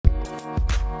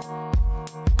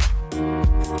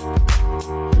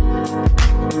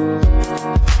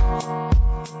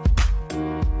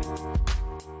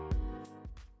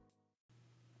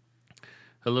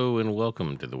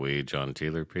welcome to the Wade John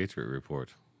Taylor Patriot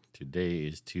Report. Today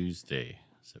is Tuesday,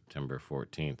 September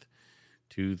 14th,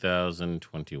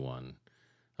 2021.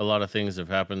 A lot of things have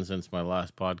happened since my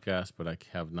last podcast, but I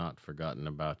have not forgotten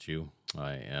about you.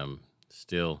 I am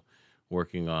still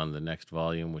working on the next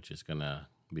volume, which is going to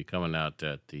be coming out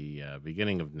at the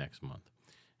beginning of next month.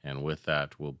 And with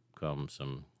that will come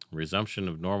some resumption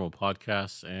of normal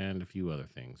podcasts and a few other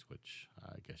things, which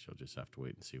I guess you'll just have to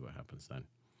wait and see what happens then.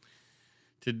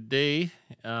 Today,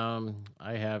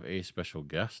 I have a special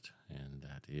guest, and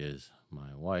that is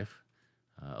my wife,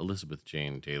 Elizabeth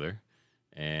Jane Taylor,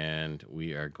 and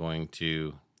we are going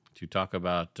to talk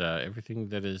about everything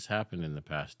that has happened in the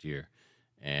past year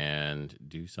and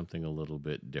do something a little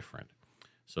bit different.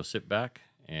 So sit back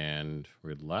and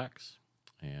relax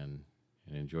and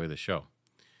enjoy the show.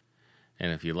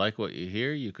 And if you like what you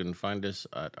hear, you can find us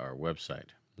at our website,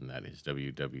 and that is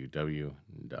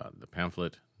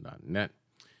www.thepamphlet.net.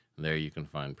 There you can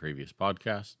find previous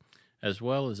podcasts, as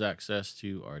well as access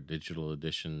to our digital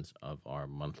editions of our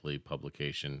monthly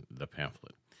publication, The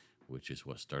Pamphlet, which is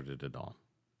what started it all.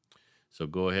 So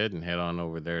go ahead and head on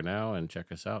over there now and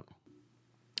check us out.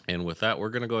 And with that, we're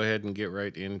going to go ahead and get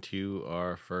right into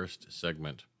our first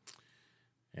segment.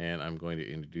 And I'm going to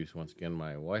introduce once again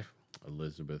my wife,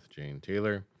 Elizabeth Jane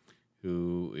Taylor,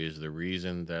 who is the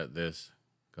reason that this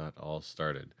got all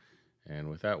started.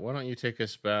 And with that, why don't you take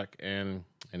us back and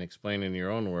explain in your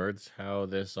own words how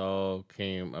this all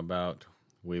came about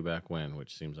way back when,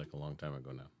 which seems like a long time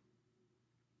ago now.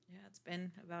 Yeah, it's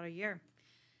been about a year.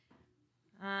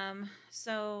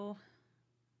 So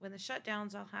when the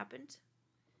shutdowns all happened,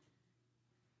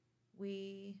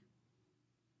 we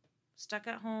stuck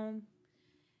at home,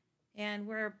 and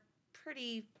we're a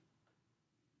pretty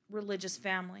religious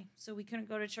family, so we couldn't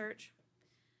go to church.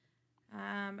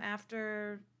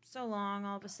 After so long,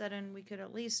 all of a sudden, we could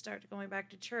at least start going back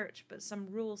to church, but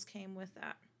some rules came with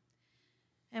that.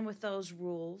 And with those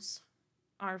rules,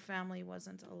 our family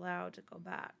wasn't allowed to go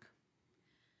back.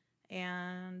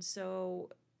 And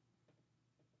so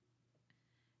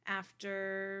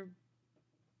after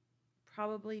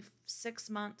probably 6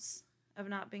 months of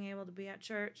not being able to be at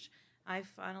church, I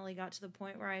finally got to the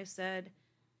point where I said,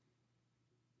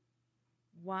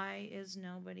 why is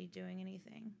nobody doing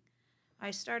anything? I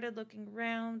started looking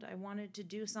around. I wanted to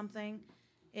do something.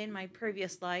 In my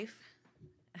previous life,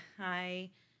 I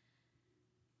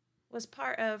was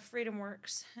part of Freedom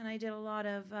Works, and I did a lot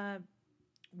of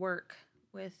work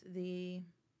with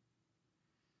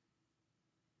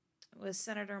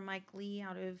Senator Mike Lee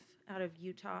out of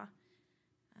Utah.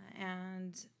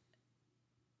 And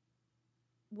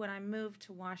when I moved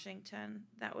to Washington,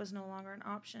 that was no longer an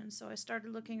option. So I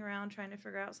started looking around, trying to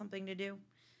figure out something to do.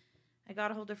 I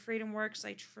got a hold of Freedom Works.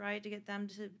 I tried to get them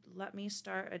to let me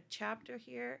start a chapter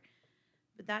here,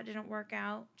 but that didn't work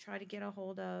out. Tried to get a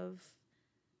hold of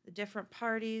the different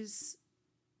parties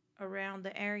around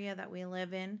the area that we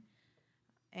live in,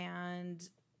 and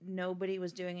nobody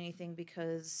was doing anything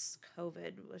because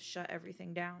COVID was shut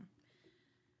everything down.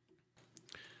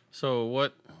 So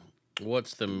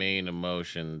what's the main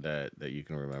emotion that you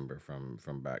can remember from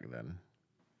back then?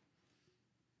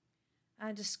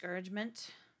 Discouragement.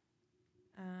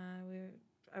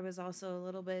 I was also a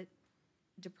little bit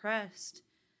depressed.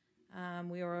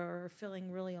 We were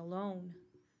feeling really alone.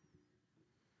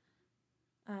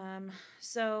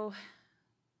 So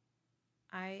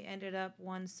I ended up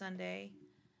one Sunday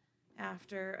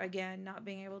after, again, not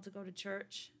being able to go to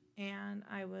church, and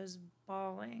I was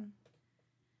bawling.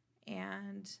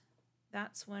 And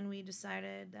that's when we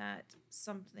decided that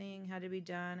something had to be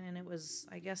done, and it was,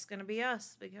 I guess, going to be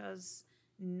us because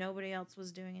nobody else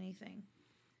was doing anything.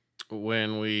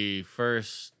 When we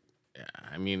first,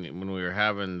 when we were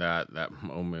having that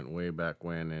moment way back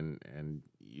when, and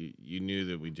you knew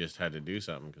that we just had to do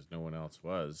something because no one else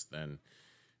was, then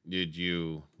did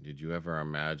you ever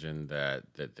imagine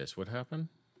that this would happen?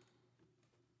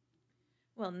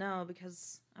 Well, no,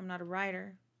 because I'm not a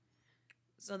writer.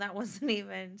 So that wasn't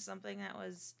even something that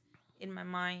was in my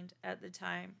mind at the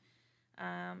time.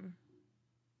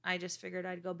 I just figured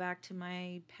I'd go back to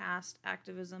my past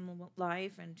activism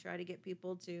life and try to get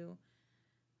people to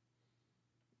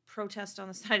protest on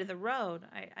the side of the road.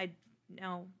 I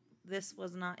know this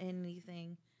was not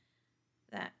anything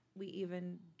that we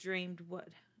even dreamed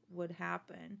would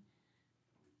happen.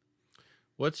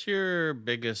 What's your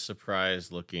biggest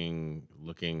surprise looking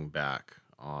back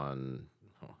on?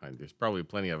 Oh, there's probably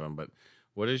plenty of them, but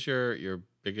what is your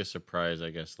biggest surprise?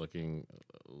 I guess looking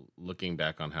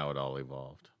back on how it all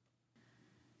evolved.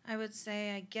 I would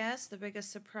say, I guess the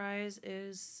biggest surprise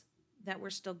is that we're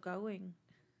still going.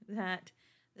 That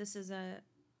this is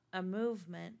a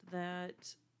movement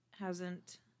that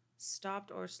hasn't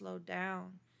stopped or slowed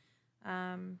down.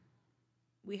 Um,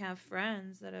 we have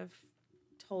friends that have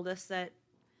told us that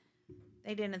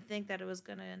they didn't think that it was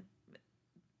gonna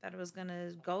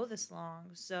go this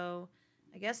long. So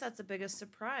I guess that's the biggest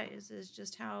surprise is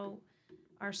just how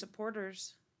our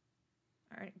supporters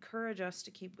encourage us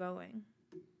to keep going.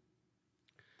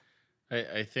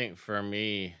 I think for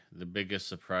me, the biggest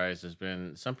surprise has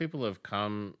been some people have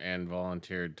come and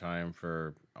volunteered time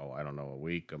for, oh, I don't know, a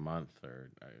week, a month, or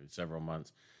several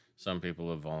months. Some people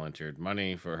have volunteered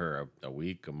money for a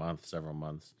week, a month, several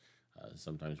months,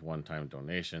 sometimes one time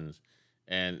donations.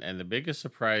 And the biggest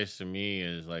surprise to me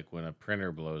is like when a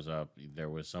printer blows up, there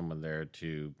was someone there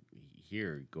to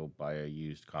here go buy a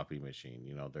used copy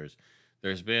machine.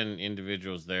 There's been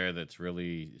individuals there that's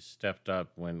really stepped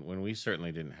up when we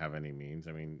certainly didn't have any means.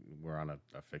 I mean, we're on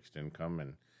a fixed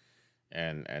income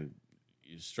and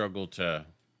you struggle to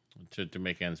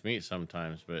make ends meet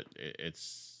sometimes, but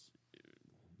it's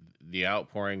the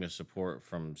outpouring of support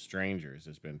from strangers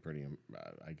has been pretty,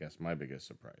 I guess, my biggest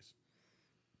surprise.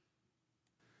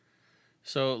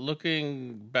 So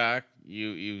looking back,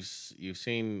 you've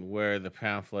seen where the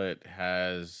pamphlet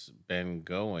has been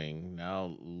going.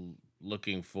 Now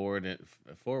looking forward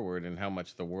and how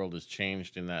much the world has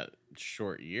changed in that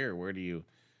short year. Where do you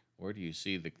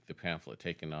see the pamphlet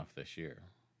taking off this year?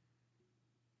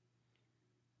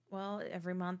 Well,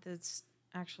 every month it's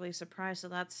actually a surprise, so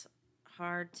that's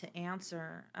hard to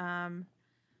answer.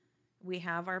 We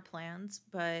have our plans,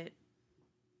 but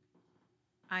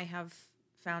I have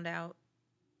found out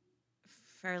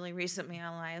fairly recently in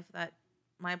life that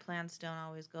my plans don't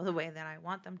always go the way that I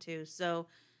want them to. So,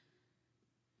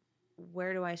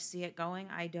 where do I see it going?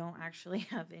 I don't actually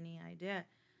have any idea.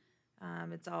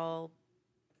 It's all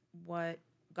what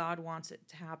God wants it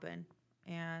to happen,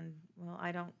 and well,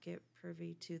 I don't get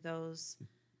privy to those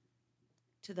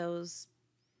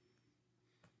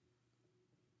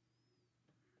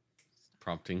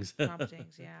Promptings.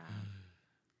 promptings. Yeah.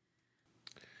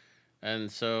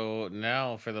 And so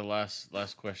now for the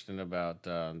last question about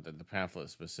the pamphlet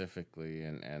specifically,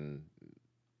 and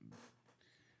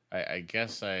I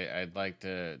guess I'd like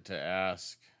to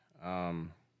ask,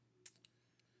 um,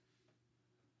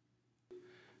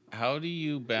 how do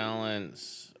you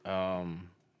balance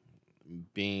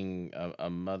being a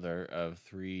mother of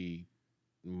three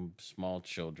small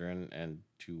children and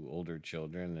two older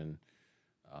children, and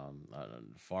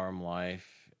farm life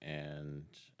and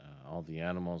all the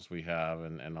animals we have,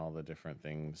 and all the different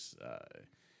things,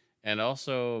 and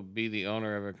also be the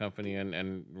owner of a company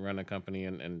and run a company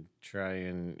and try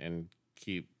and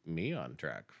keep me on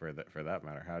track for that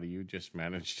matter? How do you just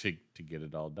manage to get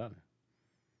it all done?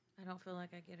 I don't feel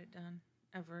like I get it done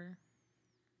ever,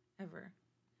 ever.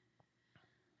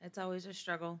 It's always a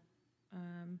struggle.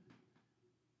 Um,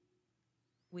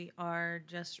 we are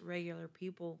just regular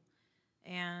people,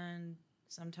 and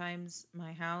sometimes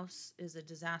my house is a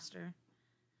disaster.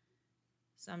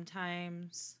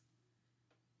 Sometimes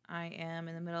I am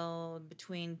in the middle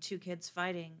between two kids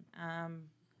fighting.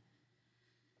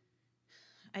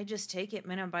 I just take it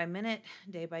minute by minute,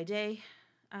 day by day,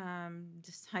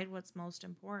 decide what's most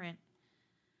important,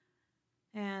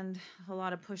 and a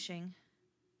lot of pushing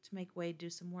to make Wade do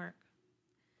some work.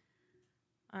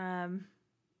 Um,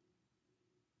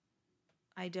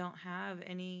 I don't have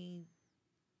any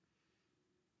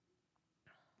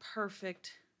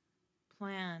perfect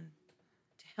plan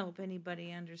to help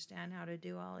anybody understand how to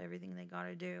do everything they got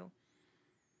to do.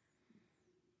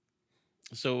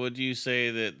 So would you say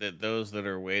that those that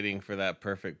are waiting for that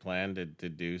perfect plan to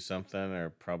do something are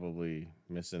probably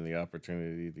missing the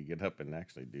opportunity to get up and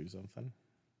actually do something?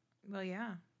 Well,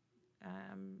 yeah.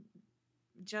 Um,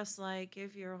 just like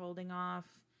if you're holding off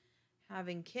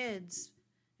having kids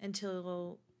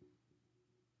until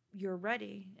you're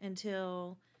ready,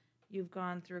 until you've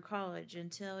gone through college,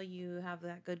 until you have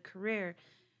that good career,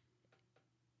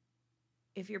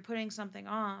 if you're putting something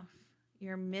off,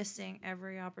 you're missing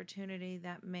every opportunity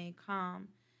that may come.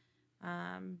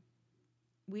 Um,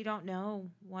 we don't know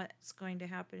what's going to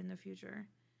happen in the future.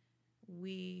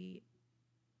 We,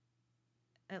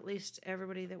 at least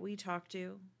everybody that we talk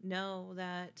to, know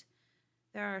that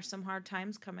there are some hard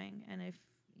times coming. And if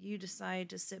you decide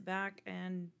to sit back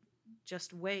and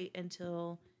just wait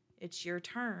until it's your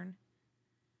turn,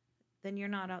 then you're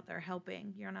not out there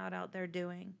helping. You're not out there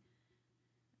doing.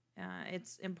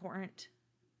 It's important,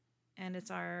 and it's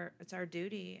our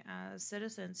duty as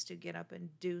citizens to get up and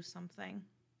do something.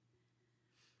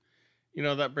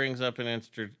 That brings up an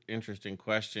interesting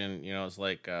question. It's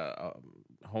like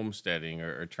homesteading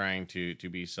or trying to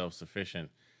be self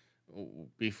sufficient.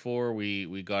 before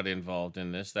we got involved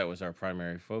in this, that was our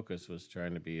primary focus, was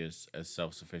trying to be as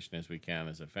self-sufficient as we can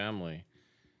as a family.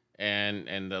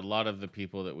 And a lot of the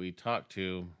people that we talk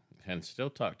to and still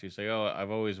talk to say, "Oh,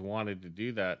 I've always wanted to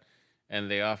do that." And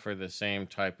they offer the same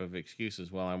type of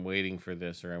excuses. Well, I'm waiting for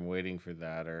this, or I'm waiting for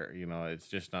that, or, it's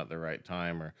just not the right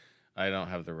time, or I don't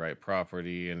have the right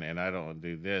property, and I don't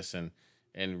do this. And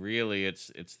really,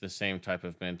 it's the same type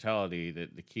of mentality,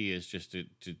 that the key is just to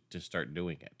start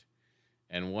doing it.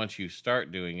 And once you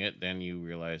start doing it, then you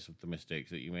realize the mistakes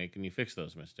that you make, and you fix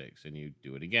those mistakes, and you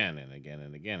do it again and again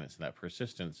and again. It's that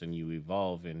persistence, and you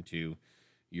evolve into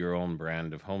your own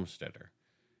brand of homesteader.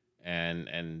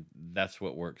 And that's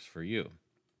what works for you.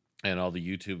 And all the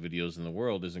YouTube videos in the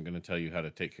world isn't going to tell you how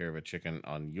to take care of a chicken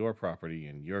on your property,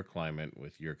 in your climate,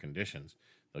 with your conditions.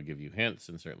 They'll give you hints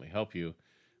and certainly help you,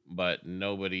 but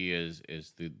nobody is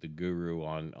the guru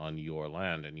on your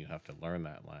land, and you have to learn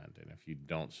that land. And if you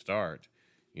don't start,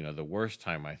 the worst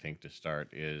time I think to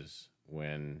start is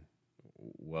when,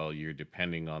 well, you're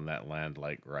depending on that land,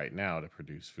 like right now, to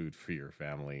produce food for your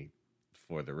family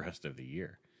for the rest of the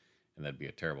year. And that'd be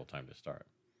a terrible time to start.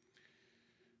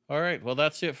 All right, well,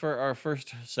 that's it for our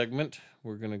first segment.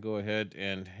 We're going to go ahead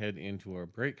and head into our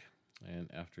break.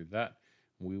 And after that,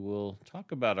 we will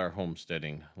talk about our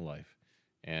homesteading life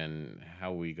and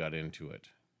how we got into it.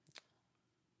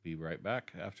 Be right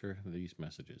back after these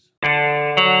messages.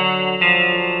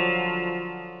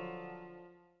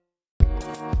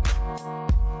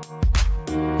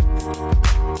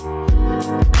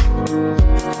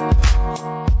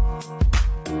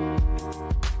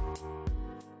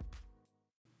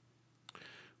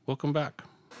 Welcome back.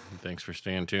 Thanks for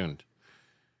staying tuned.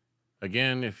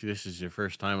 Again, if this is your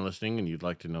first time listening and you'd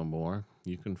like to know more,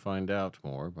 you can find out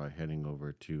more by heading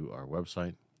over to our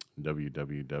website,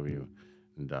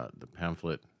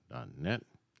 www.thepamphlet.net.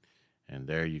 And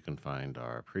there you can find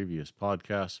our previous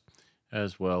podcasts,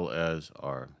 as well as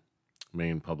our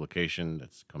main publication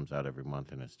that comes out every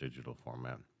month in its digital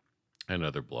format, and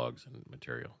other blogs and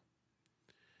material.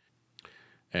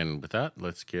 And with that,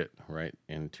 let's get right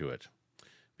into it.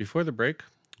 Before the break,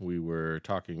 we were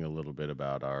talking a little bit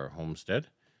about our homestead,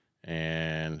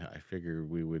 and I figured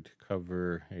we would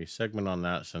cover a segment on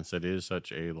that, since it is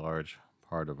such a large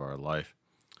part of our life.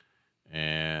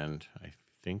 And I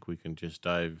think we can just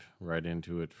dive right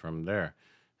into it from there.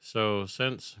 So,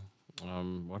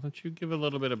 why don't you give a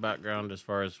little bit of background, as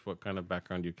far as what kind of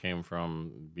background you came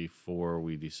from before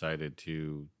we decided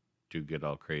to get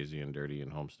all crazy and dirty in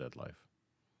homestead life?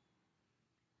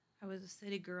 I was a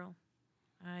city girl.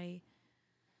 I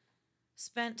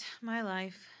spent my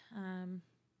life in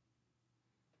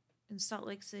Salt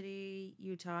Lake City,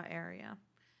 Utah area.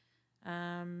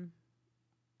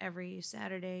 Every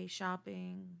Saturday,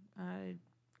 shopping,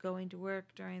 going to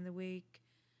work during the week,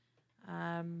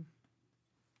 going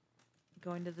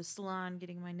to the salon,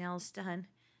 getting my nails done.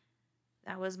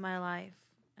 That was my life.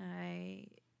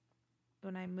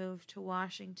 When I moved to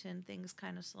Washington, things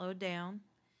kind of slowed down.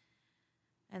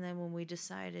 And then when we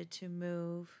decided to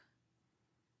move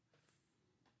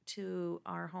to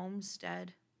our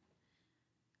homestead,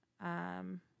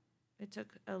 it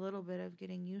took a little bit of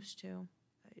getting used to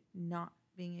not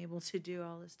being able to do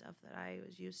all the stuff that I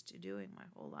was used to doing my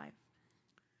whole life.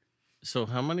 So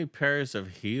how many pairs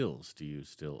of heels do you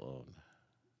still own?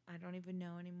 I don't even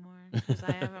know anymore, because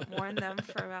I haven't worn them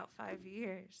for about 5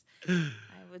 years.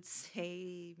 I would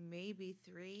say maybe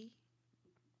 3.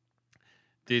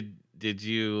 Did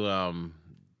you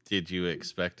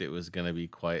expect it was going to be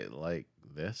quite like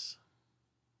this?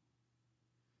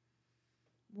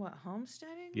 What,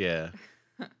 homesteading? Yeah.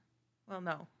 Well,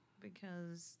 no,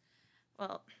 because,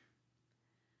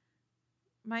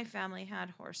 my family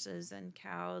had horses and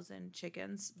cows and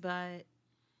chickens, but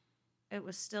it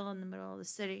was still in the middle of the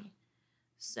city.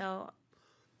 So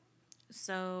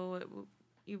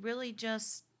you really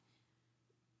just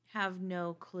have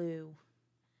no clue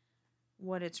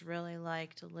what it's really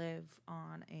like to live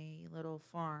on a little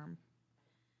farm.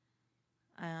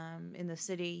 In the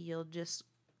city, you'll just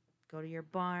go to your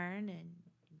barn and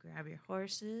grab your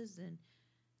horses, and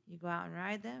you go out and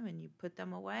ride them, and you put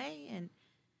them away, and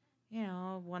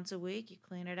once a week you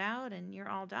clean it out and you're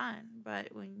all done.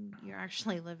 But when you're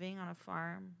actually living on a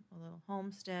farm, a little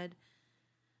homestead,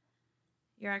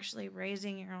 you're actually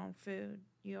raising your own food.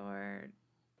 You're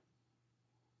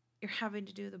having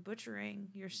to do the butchering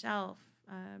yourself.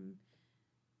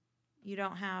 You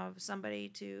don't have somebody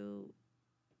to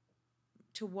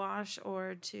wash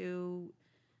or to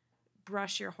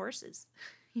brush your horses.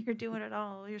 You're doing it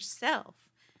all yourself.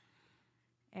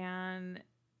 And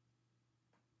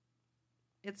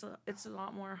it's a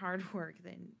lot more hard work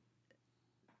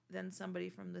than somebody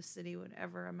from the city would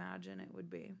ever imagine it would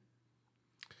be.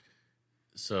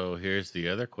 So here's the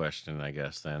other question, I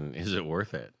guess, then. Is it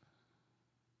worth it?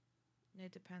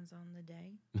 It depends on the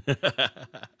day.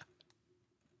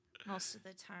 Most of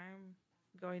the time,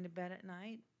 going to bed at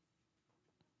night,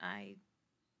 I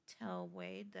tell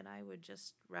Wade that I would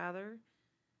just rather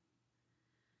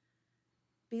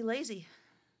be lazy.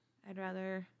 I'd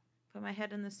rather put my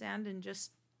head in the sand and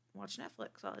just watch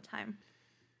Netflix all the time.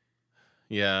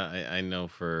 Yeah, I know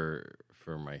for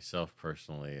myself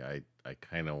personally, I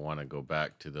kind of want to go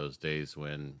back to those days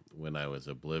when I was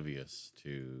oblivious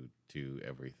to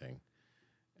everything.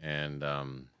 And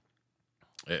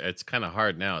it's kind of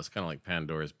hard now. It's kind of like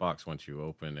Pandora's box. Once you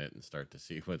open it and start to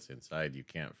see what's inside, you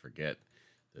can't forget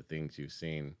the things you've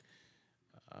seen.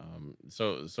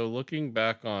 So looking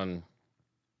back on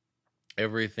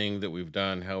everything that we've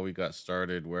done, how we got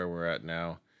started, where we're at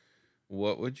now,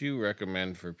 what would you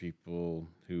recommend for people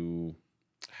who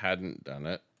hadn't done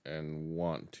it and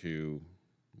want to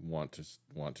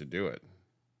do it?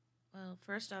 Well,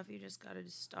 first off, you just got to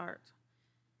start.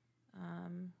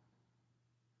 Um,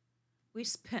 we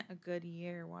spent a good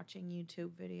year watching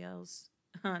YouTube videos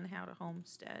on how to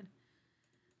homestead,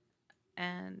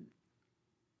 and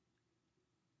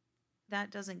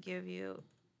that doesn't give you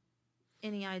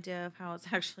any idea of how it's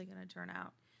actually going to turn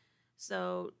out.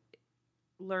 So,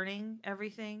 learning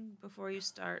everything before you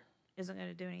start isn't going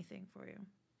to do anything for you.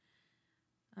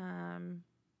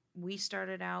 We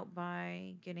started out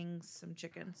by getting some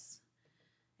chickens,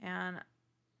 and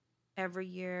every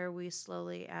year we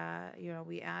slowly add,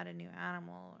 we add a new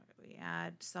animal, or we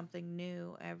add something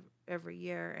new every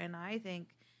year, and I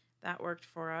think that worked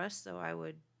for us. So I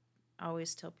would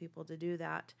always tell people to do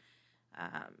that.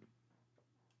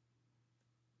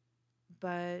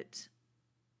 But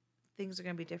things are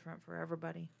going to be different for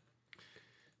everybody.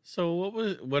 So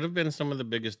what have been some of the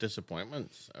biggest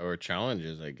disappointments or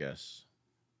challenges, I guess?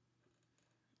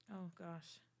 Oh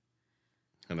gosh.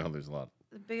 I know there's a lot.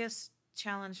 The biggest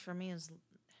challenge for me is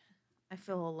I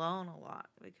feel alone a lot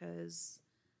because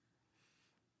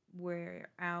we're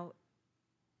out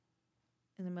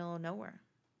in the middle of nowhere.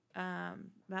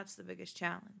 That's the biggest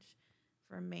challenge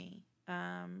for me.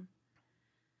 The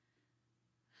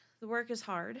work is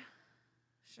hard.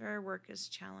 Sure, work is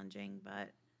challenging,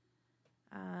 but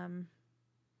I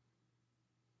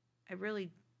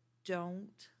really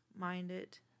don't mind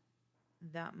it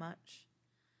that much.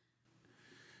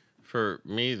 For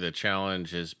me, the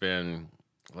challenge has been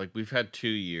like we've had 2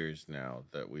 years now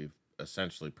that we've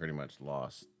essentially pretty much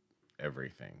lost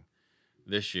everything.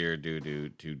 This year, due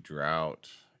to drought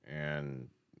and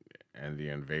and the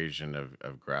invasion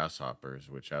of grasshoppers,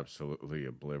 which absolutely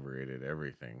obliterated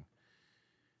everything.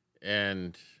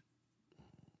 And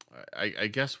I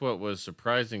guess what was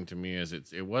surprising to me is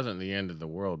it wasn't the end of the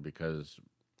world because,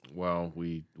 well,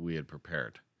 we had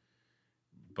prepared,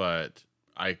 but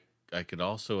I could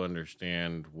also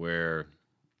understand where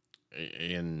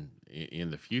in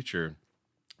the future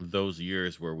those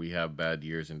years where we have bad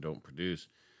years and don't produce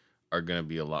are going to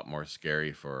be a lot more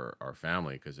scary for our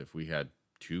family because if we had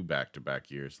two back-to-back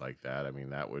years like that, I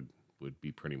mean that would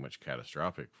be pretty much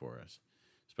catastrophic for us,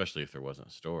 especially if there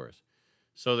wasn't stores.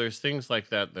 So there's things like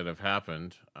that that have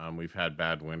happened. We've had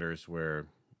bad winters where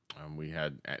we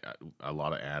had a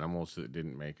lot of animals that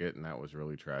didn't make it, and that was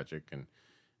really tragic.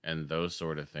 And those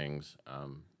sort of things,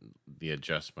 the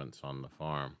adjustments on the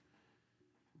farm.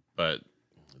 But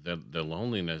the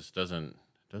loneliness doesn't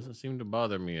seem to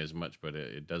bother me as much, but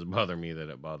it does bother me that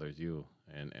it bothers you,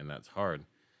 and that's hard.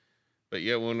 But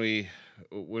yet when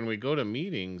we go to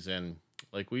meetings and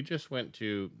like we just went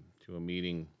to a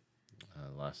meeting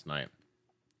last night,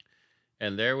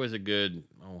 and there was a good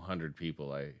 100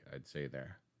 people I'd say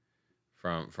there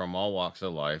from all walks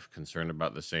of life concerned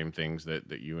about the same things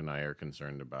that you and I are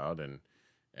concerned about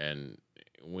and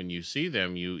when you see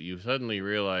them you suddenly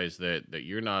realize that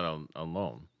you're not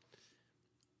alone.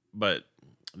 But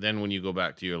then when you go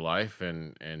back to your life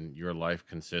and your life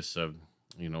consists of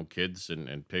kids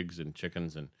and pigs and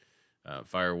chickens and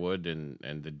firewood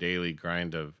and the daily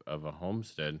grind of a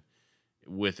homestead,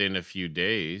 within a few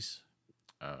days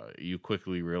you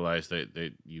quickly realize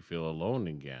that you feel alone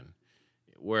again.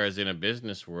 Whereas in a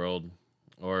business world,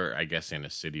 or I guess in a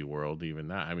city world, even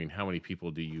that, I mean, how many people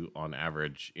do you on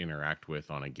average interact with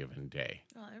on a given day?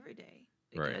 Well, every day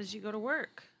Right. because you go to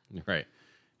work. Right.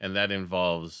 And that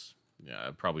involves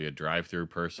probably a drive-through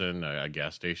person, a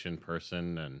gas station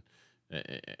person, and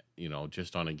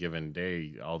just on a given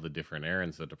day, all the different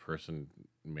errands that a person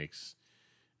makes.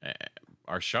 Uh,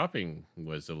 our shopping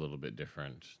was a little bit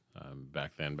different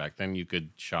back then. Back then, you could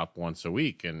shop once a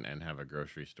week and have a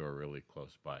grocery store really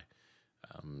close by.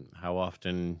 How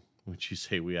often would you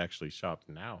say we actually shop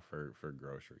now for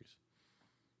groceries?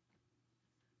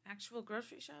 Actual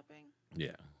grocery shopping?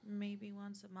 Yeah. Maybe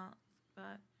once a month.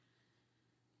 But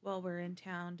while we're in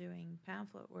town doing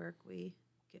pamphlet work, we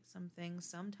get some things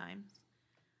sometimes.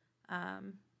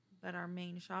 Um, but our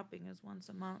main shopping is once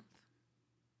a month.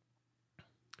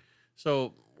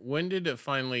 So when did it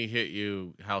finally hit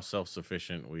you how self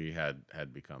sufficient we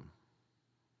had become?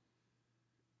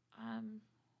 Um,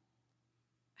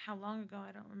 how long ago?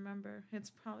 I don't remember. It's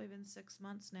probably been 6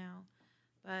 months now.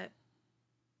 But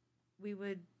we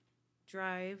would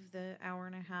drive the hour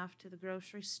and a half to the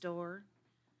grocery store,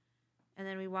 and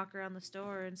then we walk around the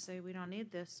store and say, we don't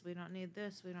need this, we don't need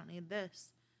this, we don't need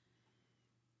this.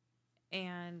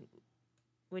 And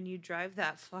when you drive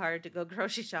that far to go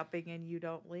grocery shopping and you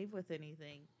don't leave with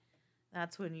anything,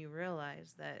 that's when you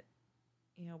realize that,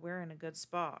 we're in a good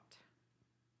spot.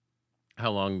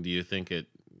 How long do you think it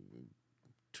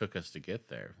took us to get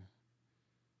there?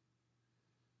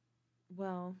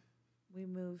 Well, we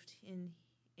moved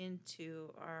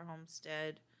into our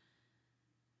homestead,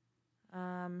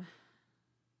 um,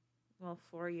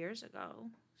 4 years ago.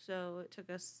 So it took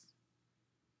us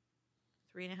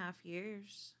 3.5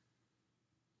 years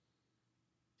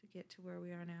to get to where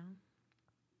we are now.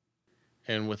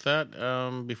 And with that,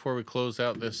 before we close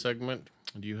out this segment,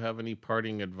 do you have any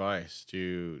parting advice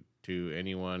to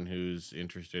anyone who's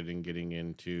interested in getting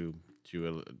into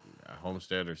a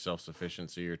homestead or self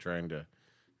sufficiency or trying to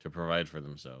provide for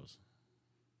themselves?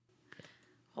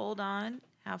 Hold on,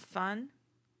 have fun,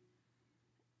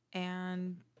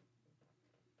 and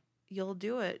you'll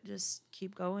do it. Just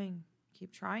keep going,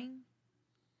 keep trying,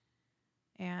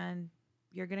 and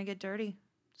you're going to get dirty.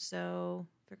 So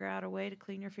figure out a way to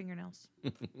clean your fingernails.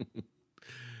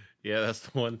 Yeah, that's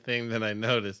the one thing that I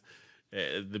noticed.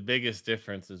 The biggest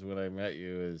difference is when I met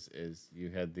you is you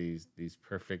had these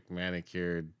perfect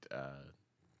manicured,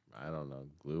 I don't know,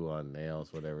 glue on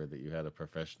nails, whatever that you had a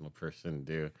professional person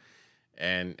do,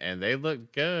 and they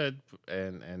looked good,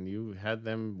 and you had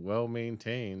them well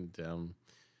maintained.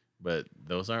 But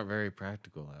those aren't very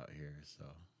practical out here, so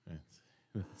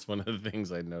it's one of the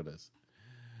things I noticed.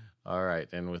 All right,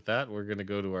 and with that, we're gonna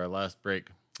go to our last break,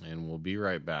 and we'll be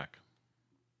right back.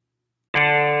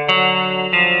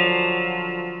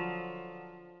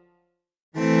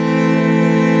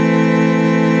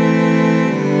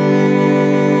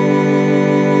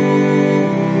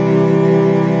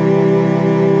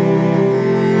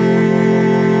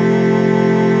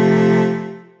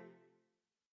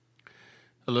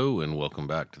 Hello, and welcome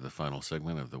back to the final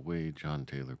segment of the Wade John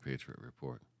Taylor Patriot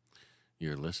Report.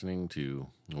 You're listening to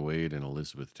Wade and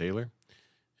Elizabeth Taylor,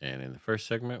 and in the first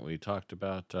segment, we talked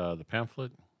about the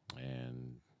pamphlet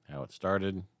and how it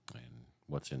started and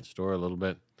what's in store a little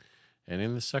bit. And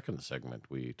in the second segment,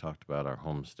 we talked about our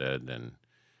homestead and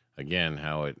again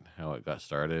how it got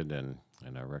started and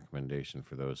our recommendation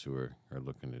for those who are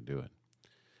looking to do it.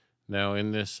 Now,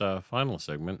 in this final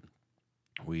segment,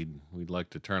 we'd like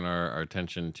to turn our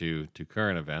attention to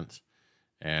current events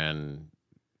and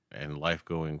life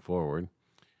going forward.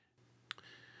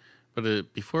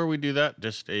 But before we do that,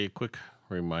 just a quick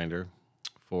reminder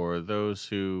for those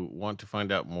who want to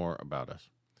find out more about us.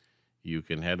 You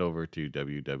can head over to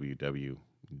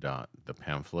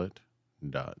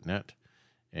www.thepamphlet.net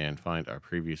and find our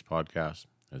previous podcasts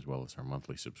as well as our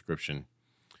monthly subscription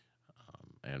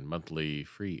and monthly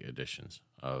free editions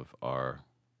of our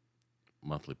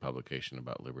monthly publication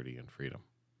about liberty and freedom.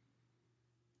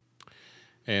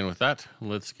 And with that,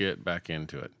 let's get back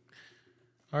into it.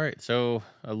 All right, so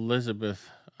Elizabeth,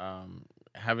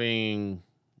 having,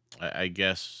 I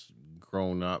guess,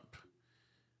 grown up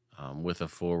with a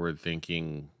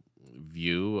forward-thinking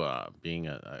view, being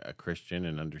a Christian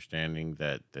and understanding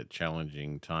that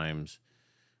challenging times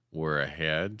were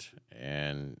ahead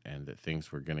and that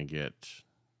things were going to get,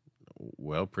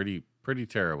 well, pretty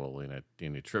terrible in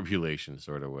a tribulation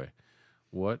sort of way.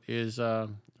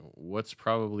 What's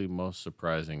probably most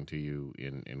surprising to you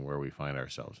in where we find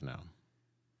ourselves now?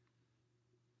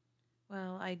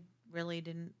 Well, I really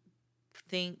didn't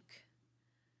think,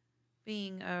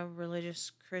 being a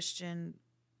religious Christian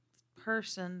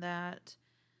person, that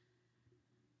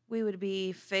we would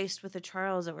be faced with the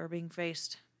trials that we're being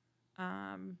faced.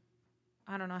 I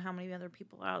don't know how many other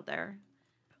people out there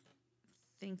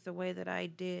think the way that I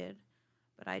did,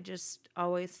 but I just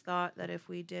always thought that if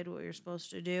we did what we were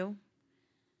supposed to do,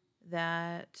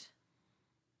 that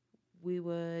we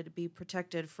would be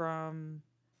protected from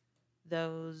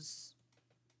those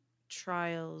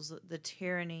trials, the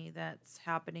tyranny that's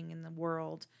happening in the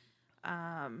world.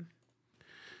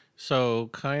 So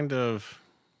kind of,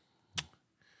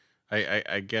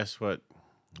 I guess what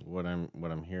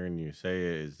I'm hearing you say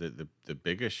is that the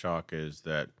biggest shock is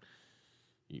that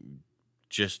you,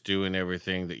 just doing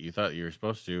everything that you thought you were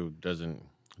supposed to doesn't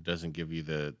give you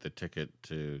the ticket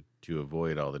to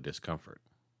avoid all the discomfort.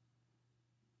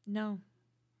 No,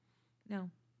 no.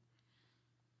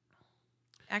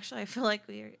 Actually, I feel like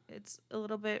it's a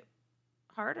little bit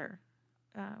harder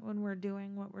when we're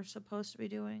doing what we're supposed to be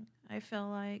doing. I feel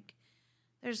like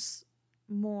there's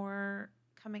more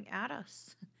coming at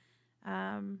us.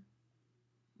 Um,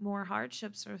 More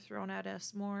hardships are thrown at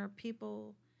us. More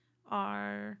people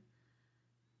are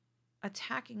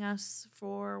attacking us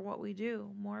for what we do.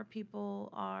 More people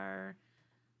are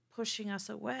pushing us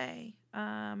away.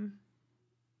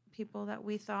 People that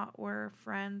we thought were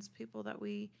friends, people that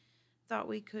we thought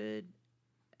we could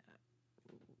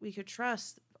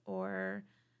trust or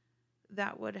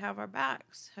that would have our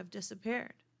backs have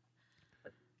disappeared.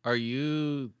 Are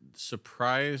you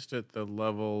surprised at the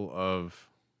level of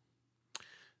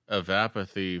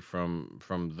apathy from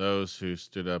those who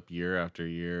stood up year after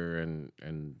year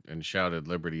and shouted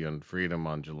liberty and freedom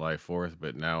on July 4th,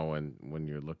 but now when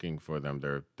you're looking for them,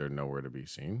 they're nowhere to be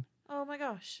seen? Oh my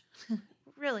gosh.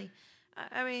 Really?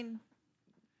 I mean,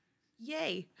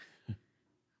 yay.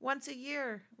 Once a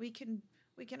year we can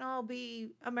all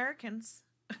be Americans.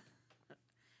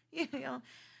 You know,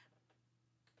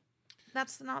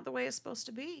 that's not the way it's supposed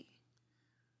to be.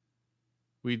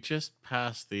 We just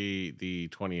passed the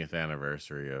 20th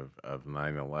anniversary of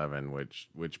 9/11,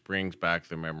 which brings back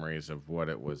the memories of what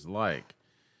it was like.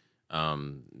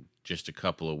 Just a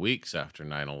couple of weeks after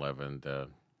 9/11,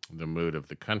 the mood of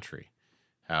the country,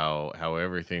 how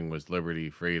everything was liberty,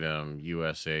 freedom,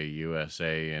 USA,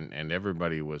 USA, and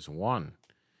everybody was one.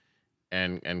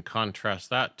 And contrast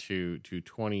that to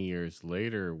 20 years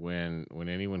later, when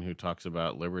anyone who talks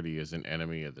about liberty is an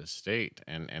enemy of the state,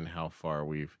 and how far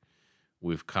we've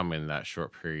come in that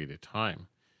short period of time.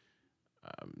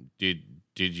 Did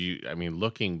you? I mean,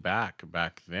 looking back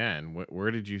then,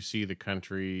 where did you see the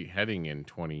country heading in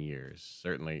 20 years?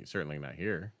 Certainly not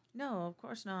here. No, of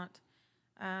course not.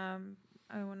 When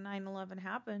 9/11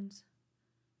 happened,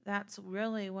 that's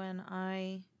really when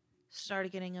I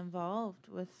started getting involved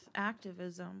with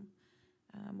activism.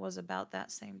 Was about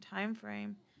that same time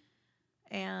frame,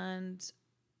 and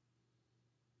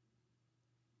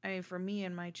I mean, for me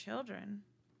and my children,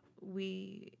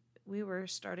 we we were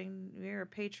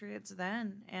patriots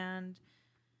then, and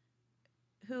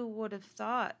who would have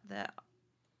thought that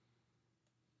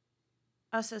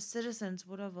us as citizens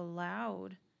would have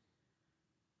allowed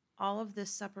all of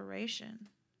this separation?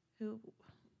 Who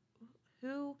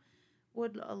who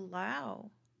would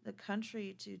allow the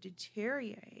country to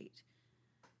deteriorate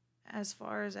as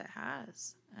far as it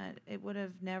has? It would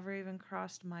have never even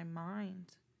crossed my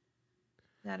mind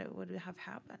that it would have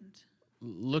happened.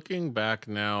 Looking back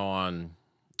now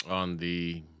on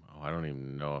the I don't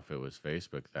even know if it was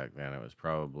Facebook back then. It was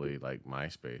probably like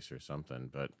MySpace or something.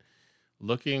 But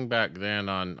looking back then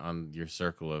on your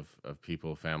circle of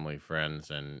people, family,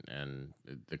 friends, and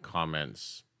the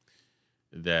comments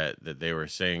that they were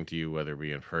saying to you, whether it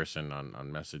be in person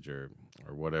on Messenger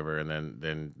or whatever, and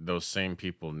then those same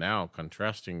people now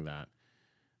contrasting that,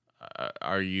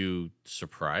 are you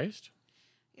surprised?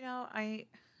 I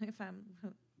if I'm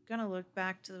gonna look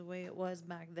back to the way it was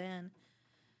back then,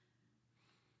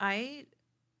 I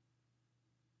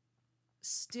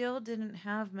still didn't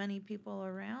have many people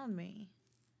around me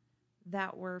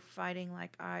that were fighting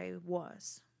like I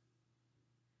was.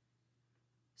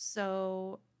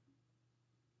 So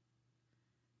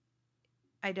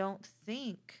I don't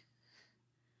think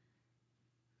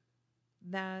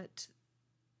that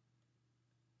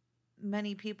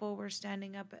many people were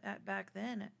standing up at back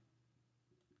then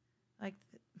like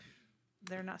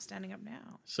they're not standing up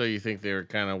now. So you think they were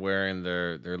kind of wearing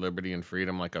their liberty and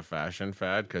freedom like a fashion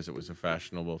fad because it was a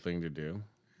fashionable thing to do?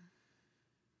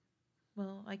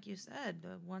 Well, like you said,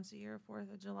 the once a year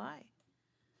 4th of July.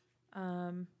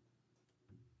 Um,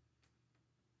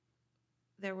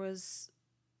 there was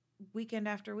weekend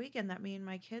after weekend that me and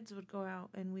my kids would go out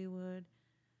and we would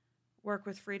work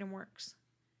with Freedom Works.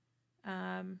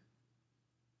 Um,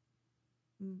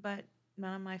 but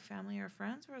none of my family or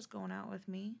friends was going out with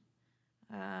me.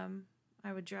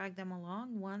 I would drag them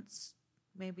along once,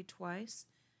 maybe twice.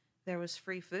 There was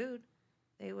free food.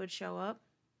 They would show up.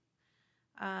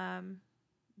 Um,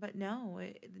 but no,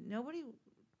 nobody,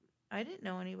 I didn't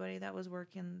know anybody that was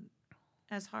working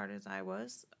as hard as I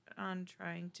was on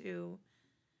trying to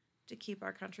keep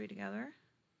our country together.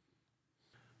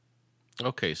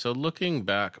 Okay, so looking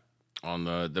back on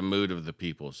the mood of the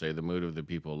people, say the mood of the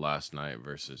people last night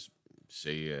versus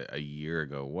say a year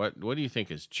ago, what do you think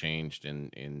has changed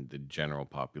in the general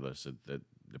populace of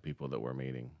the people that we're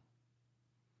meeting?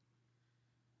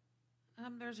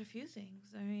 There's a few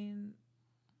things. I mean,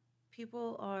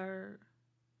 people are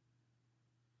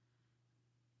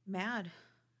mad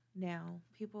now.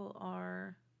 People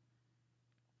are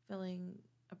feeling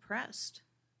oppressed.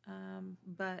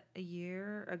 But a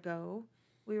year ago,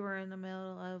 we were in the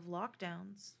middle of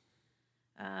lockdowns.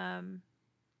 Um,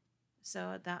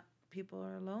 so that people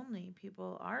are lonely.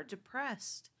 People are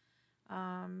depressed.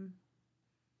 Um,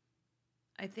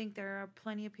 I think there are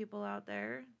plenty of people out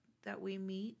there that we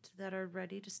meet that are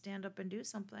ready to stand up and do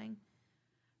something,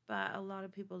 but a lot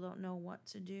of people don't know what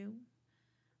to do,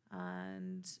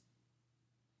 and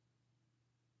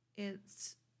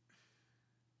it's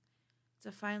it's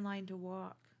a fine line to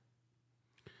walk.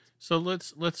 So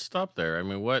let's stop there. I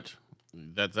mean,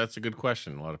 that's a good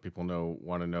question. A lot of people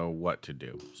want to know what to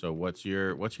do. So what's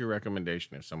your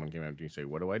recommendation if someone came up to you and say,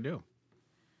 "What do I do?"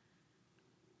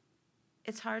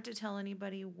 It's hard to tell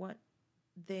anybody what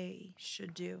they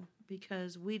should do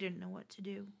because we didn't know what to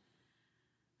do.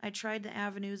 I tried the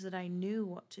avenues that I knew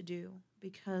what to do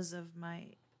because of my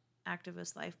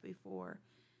activist life before.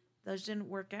 Those didn't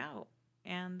work out.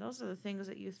 And those are the things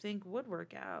that you think would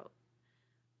work out.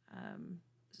 Um,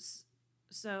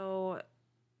 so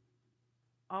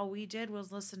all we did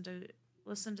was listen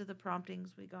to the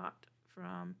promptings we got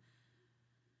from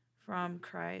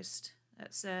Christ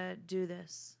that said, "Do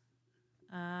this."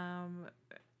 Um,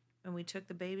 and we took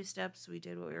the baby steps. We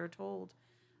did what we were told.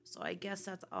 So I guess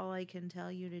that's all I can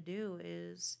tell you to do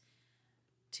is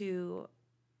to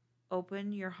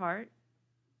open your heart,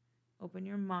 open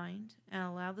your mind, and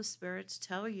allow the Spirit to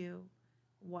tell you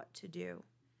what to do.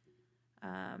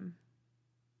 Um,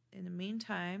 in the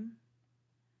meantime,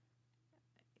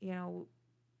 you know,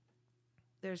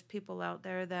 there's people out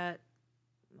there that,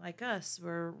 like us,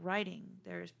 we're writing.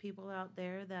 There's people out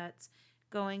there that's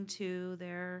going to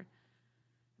their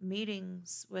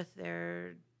meetings with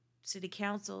their city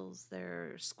councils,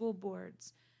 their school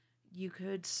boards. You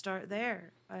could start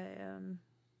there.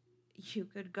 You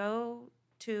could go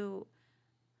to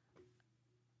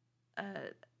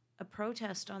a, a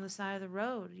protest on the side of the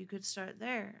road. You could start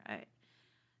there.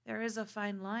 There is a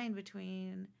fine line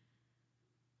between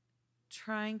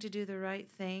trying to do the right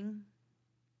thing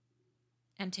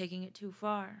and taking it too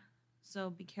far. So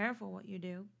be careful what you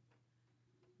do.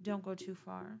 Don't go too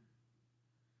far.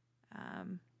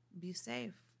 Be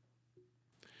safe.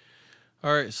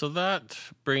 All right, so that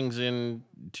brings in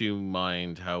to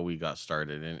mind how we got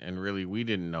started, and really we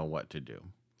didn't know what to do,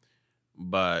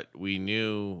 but we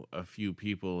knew a few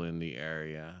people in the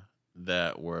area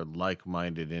that were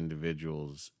like-minded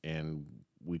individuals, and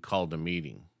we called a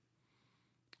meeting,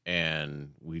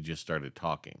 and we just started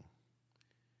talking,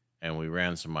 and we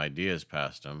ran some ideas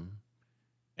past them,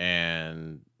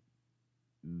 and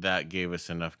that gave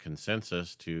us enough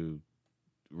consensus to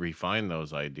refine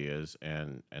those ideas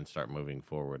and start moving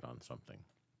forward on something.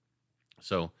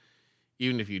 So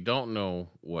even if you don't know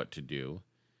what to do,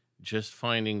 just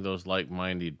finding those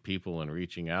like-minded people and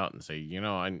reaching out and say,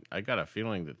 I got a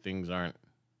feeling that things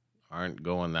aren't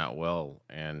going that well,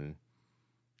 and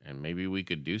maybe we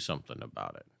could do something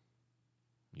about it.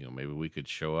 Maybe we could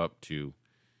show up to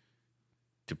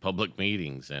public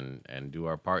meetings and do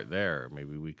our part there.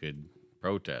 Maybe we could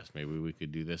protest. Maybe we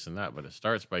could do this and that. But it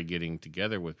starts by getting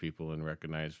together with people and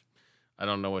recognize, I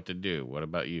don't know what to do. What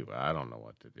about you? I don't know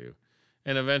what to do.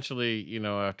 And eventually,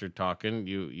 after talking,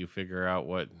 you figure out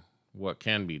what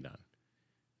can be done.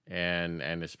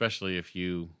 And especially if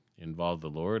you involve the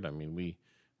Lord. I mean,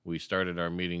 we started our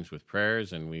meetings with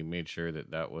prayers, and we made sure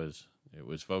that it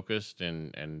was focused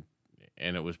and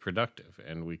it was productive,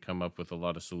 and we come up with a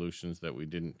lot of solutions that we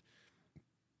didn't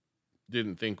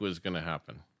think was going to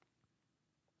happen.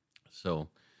 So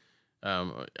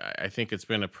I think it's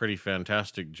been a pretty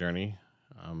fantastic journey.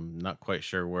 I'm not quite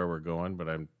sure where we're going, but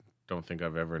I don't think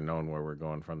I've ever known where we're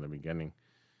going from the beginning.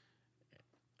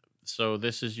 So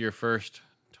this is your first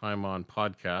time on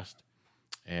podcast,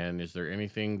 and is there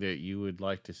anything that you would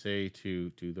like to say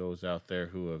to those out there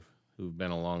who've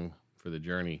been along for the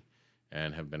journey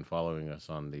and have been following us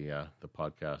on the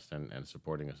podcast and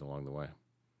supporting us along the way?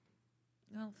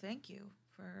 Well, thank you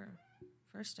for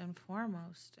first and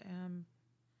foremost.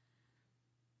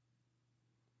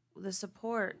 The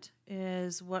support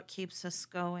is what keeps us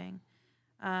going.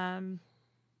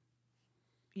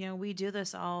 We do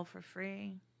this all for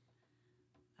free.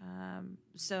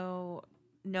 So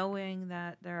knowing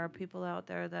that there are people out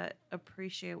there that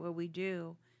appreciate what we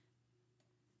do,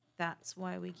 that's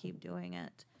why we keep doing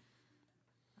it.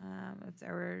 If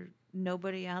there were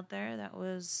nobody out there that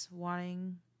was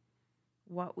wanting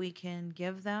what we can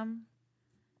give them,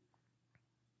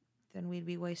 then we'd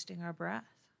be wasting our breath.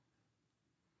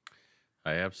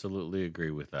 I absolutely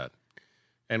agree with that.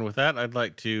 And with that, I'd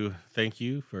like to thank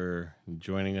you for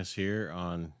joining us here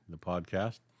on the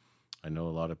podcast. I know a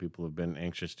lot of people have been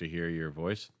anxious to hear your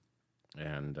voice,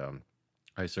 and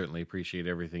I certainly appreciate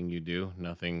everything you do.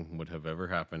 Nothing would have ever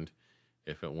happened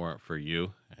if it weren't for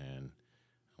you, and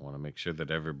I want to make sure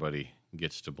that everybody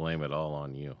gets to blame it all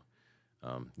on you.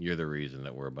 You're the reason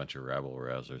that we're a bunch of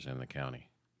rabble-rousers in the county.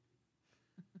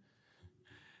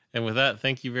 And with that,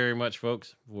 thank you very much,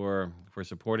 folks, for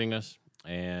supporting us.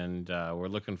 And we're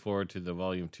looking forward to the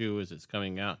volume 2 as it's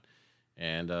coming out,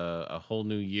 and a whole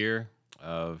new year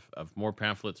of more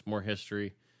pamphlets, more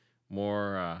history,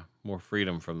 more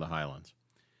freedom from the Highlands.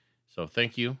 So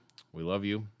thank you. We love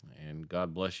you, and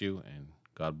God bless you, and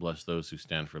God bless those who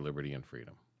stand for liberty and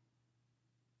freedom.